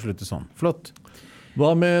når du avslutter sånn. Flott. Hva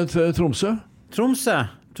med Tromsø? Tromsø,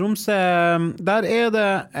 der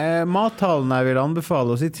det mathallen jeg vil anbefale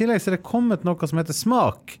oss. I tillegg så det kommet noe som heter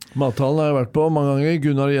Smak. Mathallen har jeg vært på mange ganger.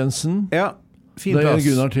 Gunnar Jensen. Ja, fin plass. Det en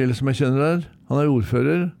Gunnar til som jeg kjenner der. Han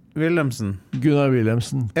ordfører. Wilhelmsen. Gunnar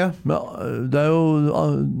Wilhelmsen. Ja. Men det jo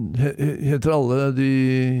heter alle de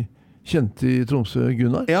kjente i Tromsø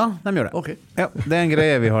Gunnar? Ja, de gjør det. Okay. Ja, det en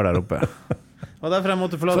greie vi har der oppe. Og derfor jeg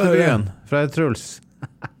måtte forlate byen. Fra Truls.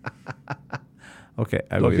 Ok, jeg går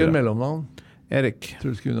videre. Du har ikke et mellomnavn? Erik.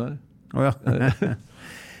 Truls Gunnar. Åja.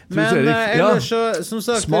 Men ellers så, som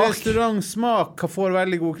sagt, restaurant Smak får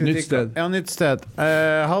veldig god kritikk. Nytt sted. Ja, nytt sted.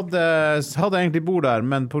 Hadde egentlig bord der,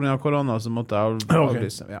 men på grunn av korona så måtte jeg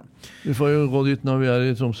avlyse. Ja. Vi får jo gå dit når vi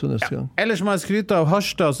i Tromsø neste gang. Ellers må jeg skryte av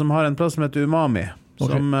Harstad, som har en plass som heter Umami.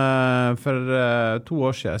 Okay. Som for 2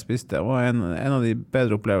 år siden jeg spiste, og en av de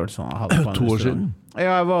bedre opplevelsene jeg hadde på en 2 år siden?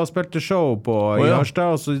 Ja, jeg var og spilte show i Harstad,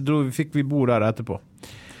 og så fikk vi bord der etterpå.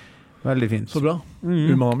 Veldig fint. Så bra.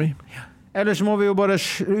 Umami. Ellers må vi jo bare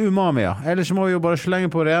slenge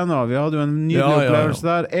på Rena. Vi hadde jo en nydelig opplevelse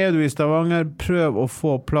der. Du i Stavanger, prøv å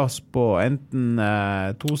få plass på enten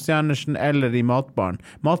 2-stjernersen eller i Matbaren.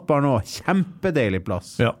 Matbaren også, kjempedeilig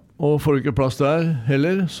plass. Ja. Og får du ikke plass der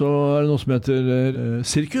heller, så det noe som heter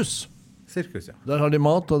Sirkus. Sirkus, ja. Der har de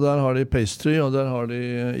mat, og der har de pastry, og der har de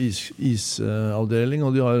isavdeling,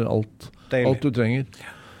 og de har alt du trenger.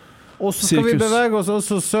 Og så skal vi bevege oss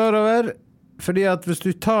også sørover, fordi at hvis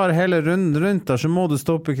du tar hele runden rundt der, så må du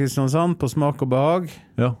stoppe i Kristiansand på Smak og behag.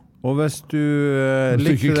 Ja. Og hvis du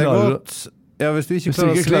likte det godt... Ja, hvis du ikke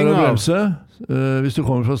klarer å bremse, hvis du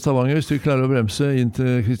kommer fra Stavanger, hvis du ikke klarer å bremse inn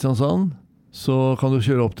til Kristiansand, så kan du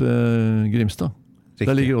kjøre opp til Grimstad. Riktig.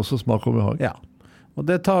 Der ligger også Smak og behag. Ja. Og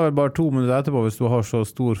det tar vel bare 2 minutter etterpå hvis du har så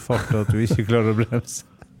stor fart at du ikke klarer å bremse.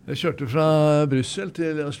 Jeg kjørte fra Brussel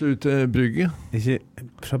til Brygge. Ikke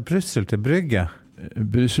fra Brussel til Brygge?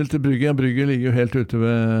 Brussel til Brygge. Ja, Brygge ligger jo helt ute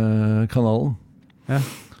ved kanalen. Ja.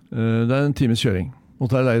 Det en times kjøring. Og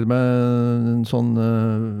der leide meg en sånn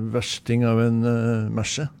versting av en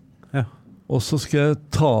Merse. Ja. Og så skal jeg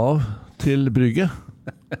ta av til Brygge.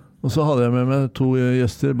 Og så hadde jeg med meg 2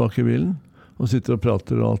 gjester bak i bilen, og sitter og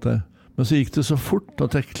prater og alt det. Men så gikk det så fort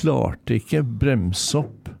at jeg klarte ikke bremse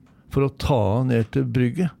opp for å ta ned til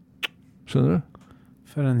Brygge. Skjønner du?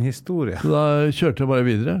 For en historie. Så da kjørte jeg bare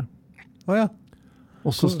videre. Ja.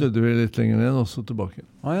 Og så snudde vi litt lenger ned, og så tilbake.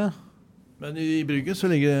 Ja. Men i Brygge så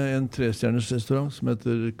ligger en 3-stjerners restaurant som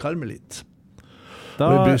heter Karmelit. Da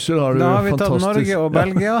har vi tatt Norge og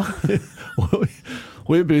Belgia.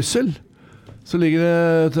 og i Brussel så ligger det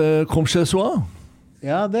et Comme chez soi.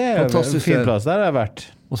 Ja, det en fin plass. Der har jeg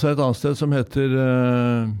vært. Og så et annet sted som heter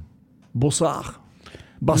Bazaar.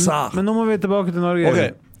 Men nå må vi tilbake til Norge. Ok.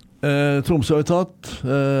 Tromsø har vi tatt.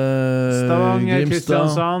 Stavanger,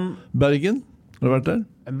 Kristiansand. Bergen. Har du vært der?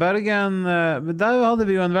 Bergen, der hadde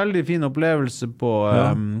vi jo en veldig fin opplevelse på,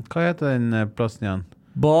 hva heter den plassen igjen?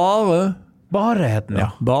 Bare heter den, ja.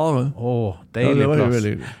 Bare. Deilig plass.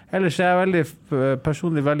 Ellers er jeg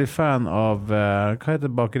personlig veldig fan av, hva heter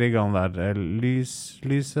bakeriggene der?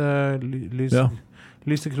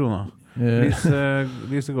 Lysekrona.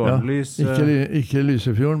 Lysegården. Ikke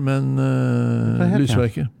Lysefjorden, men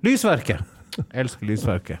Lysverket. Lysverket. Elsker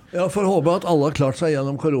Lysverket. Ja, for å håpe at alle har klart seg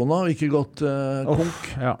gjennom korona og ikke gått konk.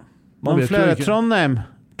 Ja. Noen flere. Trondheim,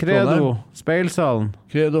 Credo, Speilsalen.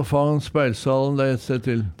 Credo, Fang, Speilsalen, det et sted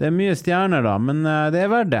til. Det mye stjerner da, men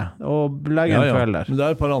det verdt det å legge en kveld der. Men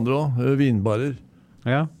det et par andre også, vinbarer.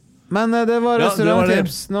 Ja. Men det var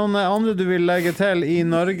restauranttips. Noen andre du vil legge til i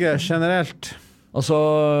Norge generelt? Altså...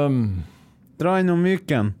 Dra innom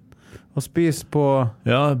Myken. Og spis på...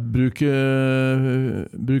 Ja, bruke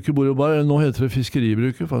bordet bare. Nå heter det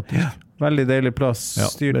Fiskeribruket, faktisk. Ja, veldig deilig plass,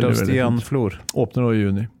 styrt av Stian Flor. Åpner nå i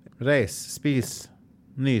juni. Reis, spis,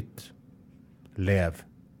 nyt, lev,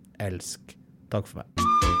 elsk. Takk for meg.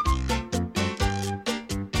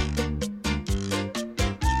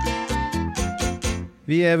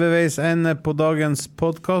 Vi ved veis ende på dagens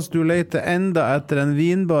podcast. Du leter enda etter en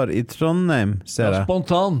vinbar i Trondheim, ser jeg.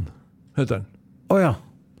 Spontan heter den. Ja.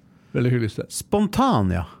 Veldig hyggelig sted.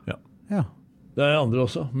 Spontan, ja. Det andre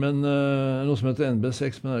også, men noe som heter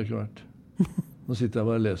NB6, men det har ikke vært. Nå sitter jeg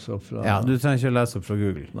bare og leser opp fra... Ja, du trenger ikke å lese opp fra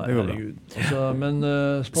Google. Nei, herregud. Altså, men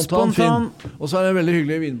spontan fin. Og så det en veldig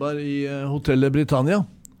hyggelig vinbar i Hotellet Britannia.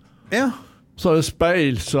 Ja. Så det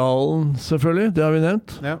Speilsalen, selvfølgelig. Det har vi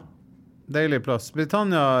nevnt. Ja. Deilig plass.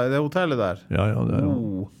 Britannia, det hotellet der. Ja, det det.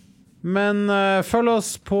 Men følg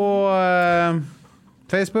oss på...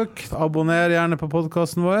 Facebook, abonner gjerne på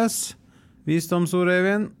podcasten vår. Visdomsord,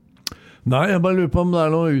 Eivind. Nei, jeg bare lurer på om det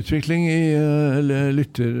noe utvikling i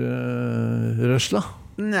lytterrøsla.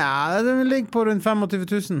 Nei, det ligger på rundt 25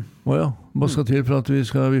 000. Åja, hva skal til for at vi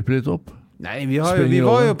skal vippe litt opp? Nei, vi var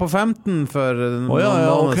jo på 15 for noen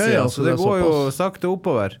måneder siden, så det går jo sakte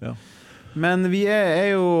oppover. Ja. Men vi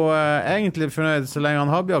er jo egentlig fornøyd så lenge han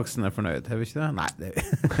Habjaksen fornøyd, er vi ikke det? Nei, det er vi.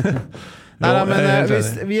 Nei, men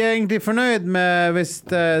vi egentlig fornøyd med hvis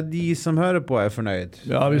de som hører på fornøyd.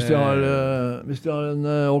 Ja, hvis de har en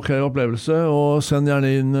ok opplevelse, og send gjerne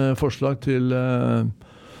inn forslag til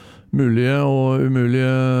mulige og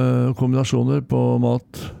umulige kombinasjoner på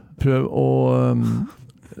mat. Prøv å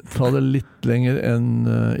ta det litt lenger enn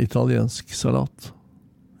italiensk salat.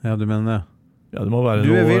 Ja, du mener det? Ja, det må være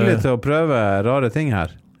du villig til å prøve rare ting her?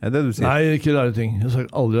 Er det du sier? Nei, ikke rare ting. Jeg skal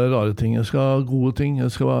aldri ha rare ting. Jeg skal ha gode ting. Jeg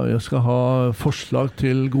skal ha forslag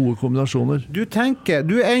til gode kombinasjoner. Du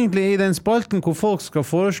egentlig i den spalten hvor folk skal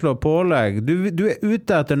foreslå pålegg. Du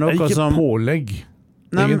ute etter noe som... Ikke pålegg,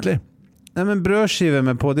 egentlig. Nei, men brødskive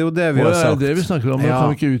med på, det er jo det vi har sagt. Det er det vi snakker om. Ja.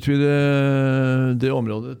 Kan vi ikke utvide det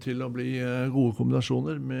området til å bli gode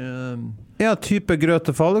kombinasjoner med... Ja, type grøt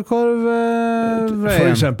og falukorv. For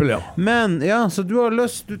eksempel, ja. Men, ja, så du har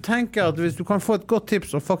lyst, du tenker at hvis du kan få et godt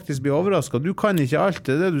tips og faktisk bli overrasket, du kan ikke alt,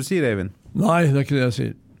 det er det du sier, Eivind? Nei, det er ikke det jeg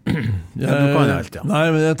sier. Ja, du kan alt, ja. Nei,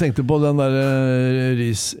 men jeg tenkte på den der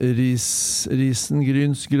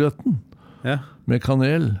risengrynsgrøten. Ja. Med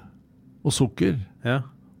kanel og sukker. Ja.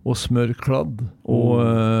 Og smørkladd og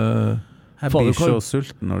jeg blir så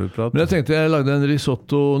sulten når du prater. Men jeg tenkte jeg lagde en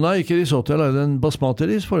risotto. Nei, ikke risotto, jeg lagde en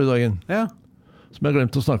basmati-ris forrige dagen. Ja. Som jeg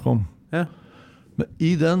glemte å snakke om. Ja. Men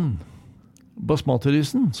i den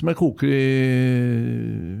basmati-risen, som jeg koker i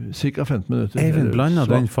cirka 15 minutter. Eivind, blander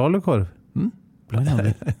du en falukorv? Blander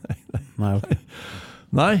du? Nei, okay.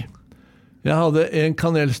 Nei, jeg hadde en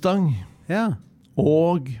kanelstang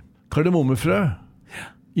og kardemommefrø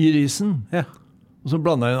i risen. Ja. Og så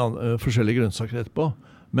blandet jeg forskjellige grønnsaker etterpå.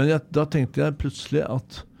 Men da tenkte jeg plutselig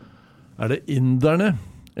at det inderne,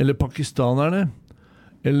 eller pakistanerne,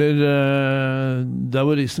 eller der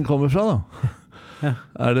hvor risen kommer fra da,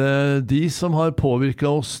 det de som har påvirket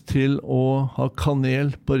oss til å ha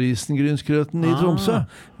kanel på risengrynsgrøten i Tromsø.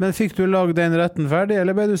 Men fikk du lagd den retten ferdig,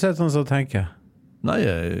 eller ble du sett sånn som tenker? Nei,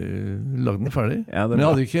 jeg lagde den ferdig. Ja, men jeg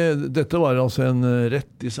hadde ikke, dette var altså en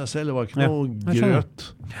rett i seg selv, det var ikke noe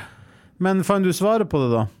grøt. Men fant du svaret på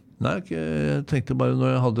det da? Nei, jeg tenkte bare når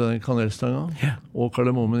jeg hadde den kanelstanga og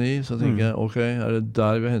kardemommen i, så tenkte jeg, ok, det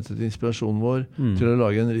der vi har hentet inspirasjonen vår til å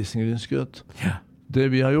lage en risengrynsgrøt? Det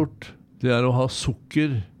vi har gjort, det å ha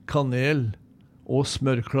sukker, kanel og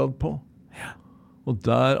smørkladd på. Og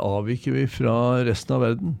der avviker vi fra resten av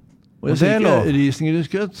verden. Og jeg sier ikke,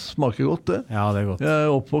 risengrynsgrøt smaker godt det. Ja, det godt.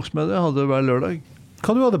 Jeg oppvokst med det, hadde hver lørdag.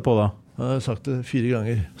 Hva du hadde på da? Jeg har sagt det 4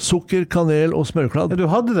 ganger. Sukker, kanel og smørkladd. Ja, du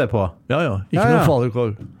hadde det på? Ja. Ikke noe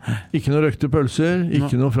falukorv. Ikke noe røkte pølser,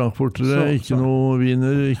 ikke noe frankfurtere, ikke noe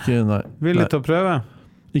wiener, ikke, nei. Villig til å prøve?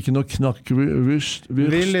 Ikke noe knakkwurst.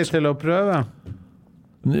 Villig til å prøve?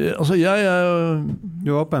 Altså, jeg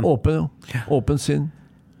du åpen? Åpen, ja. Åpen sinn.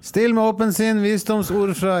 Still med åpen sinn,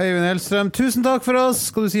 visdomsord fra Eivind Hellstrøm. Tusen takk for oss.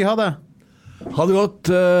 Skal du si ha det? Ha det godt.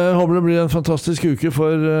 Håper det blir en fantastisk uke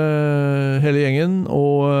for hele gjengen,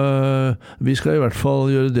 og vi skal i hvert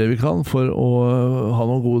fall gjøre det vi kan for å ha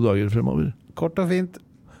noen gode dager fremover. Kort og fint.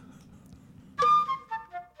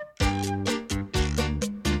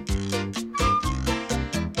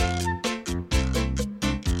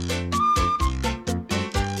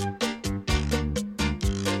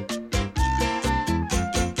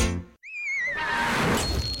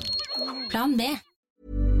 Plan B.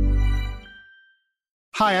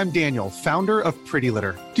 Hi, I'm Daniel, founder of Pretty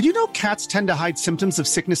Litter. Did you know cats tend to hide symptoms of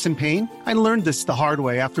sickness and pain? I learned this the hard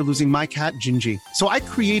way after losing my cat, Gingy. So I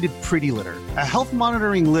created Pretty Litter, a health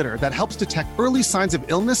monitoring litter that helps detect early signs of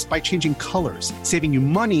illness by changing colors, saving you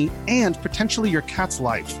money and potentially your cat's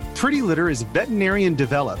life. Pretty Litter is veterinarian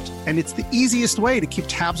developed, and it's the easiest way to keep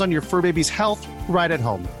tabs on your fur baby's health right at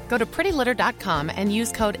home. Go to prettylitter.com and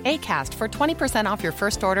use code ACAST for 20% off your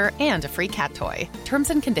first order and a free cat toy.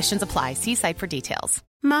 Terms and conditions apply. See site for details.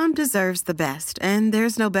 Mom deserves the best, and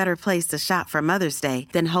there's no better place to shop for Mother's Day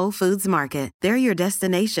than Whole Foods Market. They're your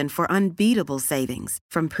destination for unbeatable savings,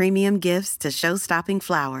 from premium gifts to show-stopping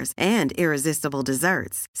flowers and irresistible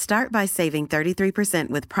desserts. Start by saving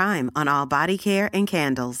 33% with Prime on all body care and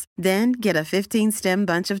candles. Then get a 15-stem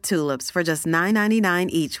bunch of tulips for just $9.99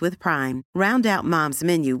 each with Prime. Round out Mom's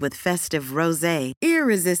menu with festive rosé,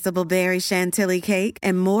 irresistible berry chantilly cake,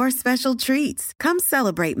 and more special treats. Come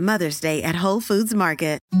celebrate Mother's Day at Whole Foods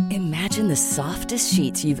Market. Imagine the softest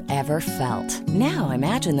sheets you've ever felt. Now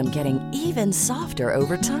imagine them getting even softer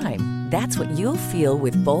over time. That's what you'll feel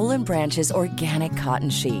with Boll & Branch's organic cotton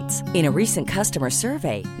sheets. In a recent customer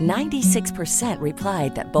survey, 96%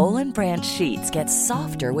 replied that Boll & Branch sheets get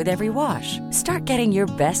softer with every wash. Start getting your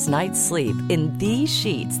best night's sleep in these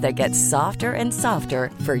sheets that get softer and softer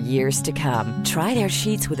for years to come. Try their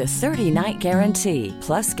sheets with a 30-night guarantee.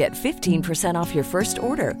 Plus, get 15% off your first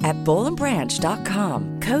order at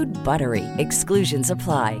bollandbranch.com. Code BUTTERY. Exclusions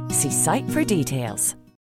apply. See site for details.